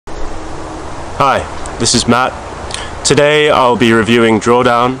Hi, this is Matt. Today I'll be reviewing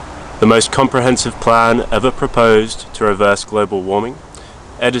Drawdown, the most comprehensive plan ever proposed to reverse global warming,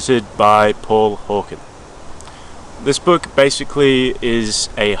 edited by Paul Hawken. This book basically is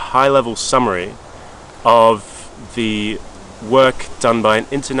a high-level summary of the work done by an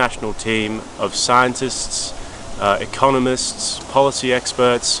international team of scientists, economists, policy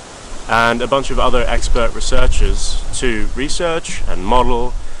experts, and a bunch of other expert researchers to research and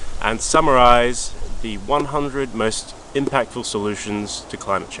model and summarize the 100 most impactful solutions to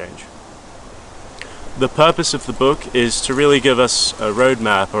climate change. The purpose of the book is to really give us a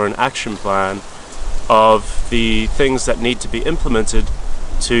roadmap or an action plan of the things that need to be implemented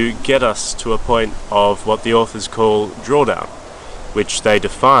to get us to a point of what the authors call drawdown, which they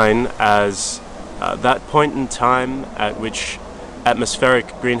define as that point in time at which atmospheric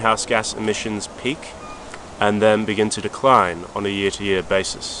greenhouse gas emissions peak and then begin to decline on a year-to-year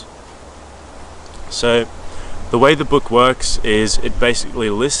basis. So the way the book works is it basically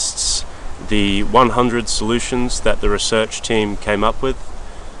lists the 100 solutions that the research team came up with,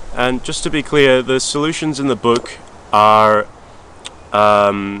 and just to be clear, the solutions in the book are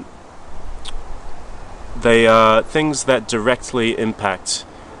they are things that directly impact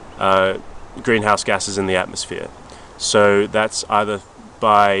greenhouse gases in the atmosphere. So that's either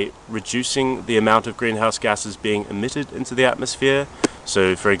by reducing the amount of greenhouse gases being emitted into the atmosphere.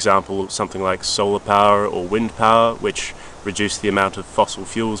 So for example, something like solar power or wind power, which reduce the amount of fossil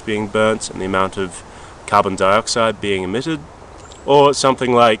fuels being burnt and the amount of carbon dioxide being emitted, or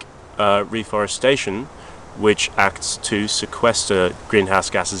something like reforestation, which acts to sequester greenhouse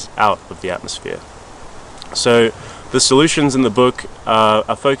gases out of the atmosphere. So the solutions in the book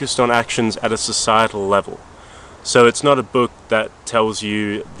are focused on actions at a societal level. So it's not a book that tells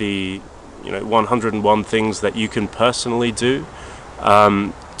you the 101 things that you can personally do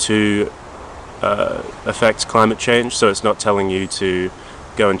to affect climate change. So it's not telling you to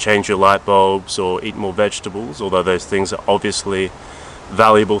go and change your light bulbs or eat more vegetables, although those things are obviously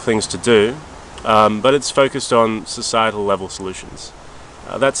valuable things to do, but it's focused on societal level solutions.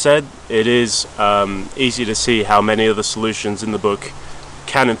 That said, it is easy to see how many of the solutions in the book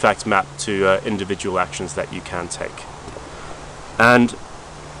can in fact map to individual actions that you can take. And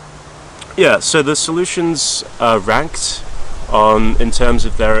yeah, so the solutions are ranked in terms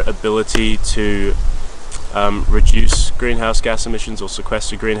of their ability to reduce greenhouse gas emissions or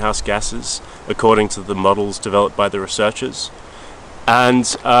sequester greenhouse gases according to the models developed by the researchers.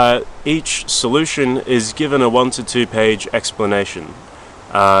 And each solution is given a 1 to 2 page explanation,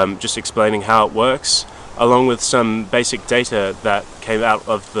 just explaining how it works, along with some basic data that came out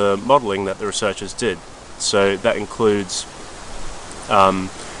of the modeling that the researchers did. So that includes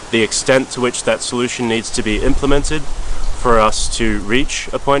the extent to which that solution needs to be implemented for us to reach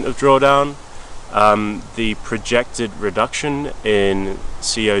a point of drawdown, the projected reduction in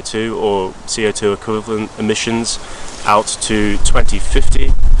CO2 or CO2 equivalent emissions out to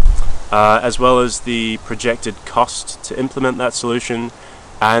 2050, as well as the projected cost to implement that solution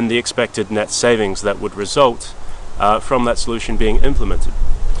and the expected net savings that would result from that solution being implemented.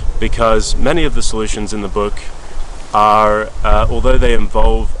 Because many of the solutions in the book are, although they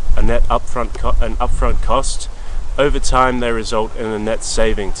involve a net upfront cost, over time they result in a net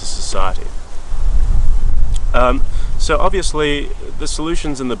saving to society. So obviously the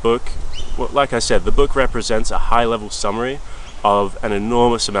solutions in the book, well, like I said, the book represents a high-level summary of an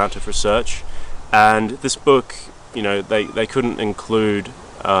enormous amount of research, and this book, they couldn't include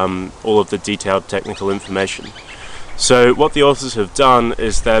all of the detailed technical information. So what the authors have done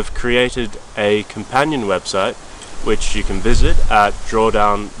is they've created a companion website which you can visit at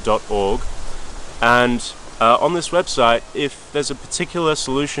drawdown.org, and on this website, if there's a particular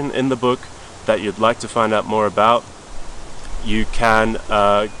solution in the book that you'd like to find out more about, you can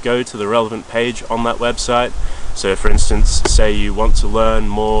go to the relevant page on that website. So for instance, say you want to learn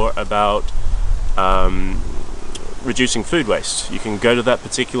more about reducing food waste, you can go to that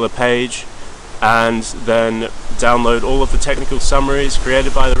particular page and then download all of the technical summaries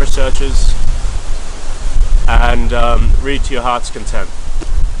created by the researchers and read to your heart's content.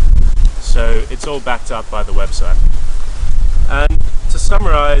 So it's all backed up by the website. And to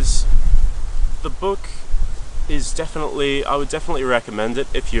summarize, the book is I would definitely recommend it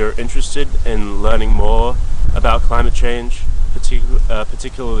if you're interested in learning more about climate change,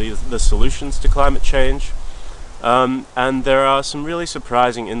 particularly the solutions to climate change. And there are some really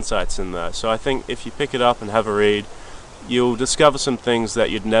surprising insights in there. So I think if you pick it up and have a read, you'll discover some things that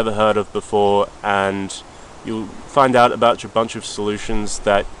you'd never heard of before, and you'll find out about a bunch of solutions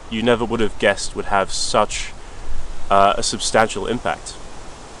that you never would have guessed would have such a substantial impact.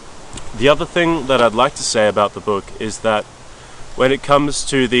 The other thing that I'd like to say about the book is that when it comes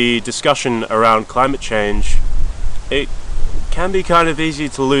to the discussion around climate change, it can be kind of easy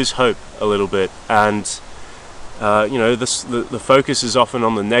to lose hope a little bit, and the focus is often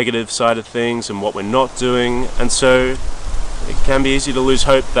on the negative side of things and what we're not doing, and so it can be easy to lose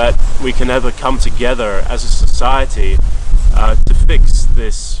hope that we can ever come together as a society to fix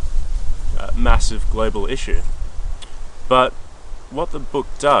this massive global issue. But what the book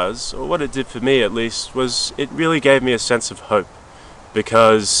does, or what it did for me at least, was it really gave me a sense of hope,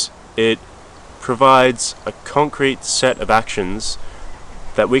 because it provides a concrete set of actions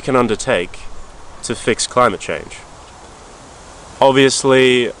that we can undertake to fix climate change.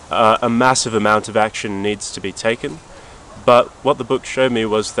 Obviously, a massive amount of action needs to be taken, but what the book showed me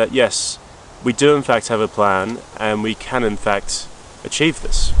was that yes, we do in fact have a plan, and we can in fact achieve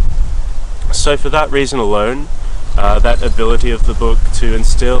this. So for that reason alone, that ability of the book to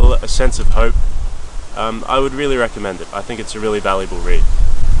instill a sense of hope, I would really recommend it. I think it's a really valuable read.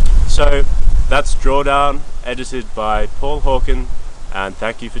 So that's Drawdown, edited by Paul Hawken, and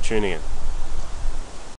thank you for tuning in.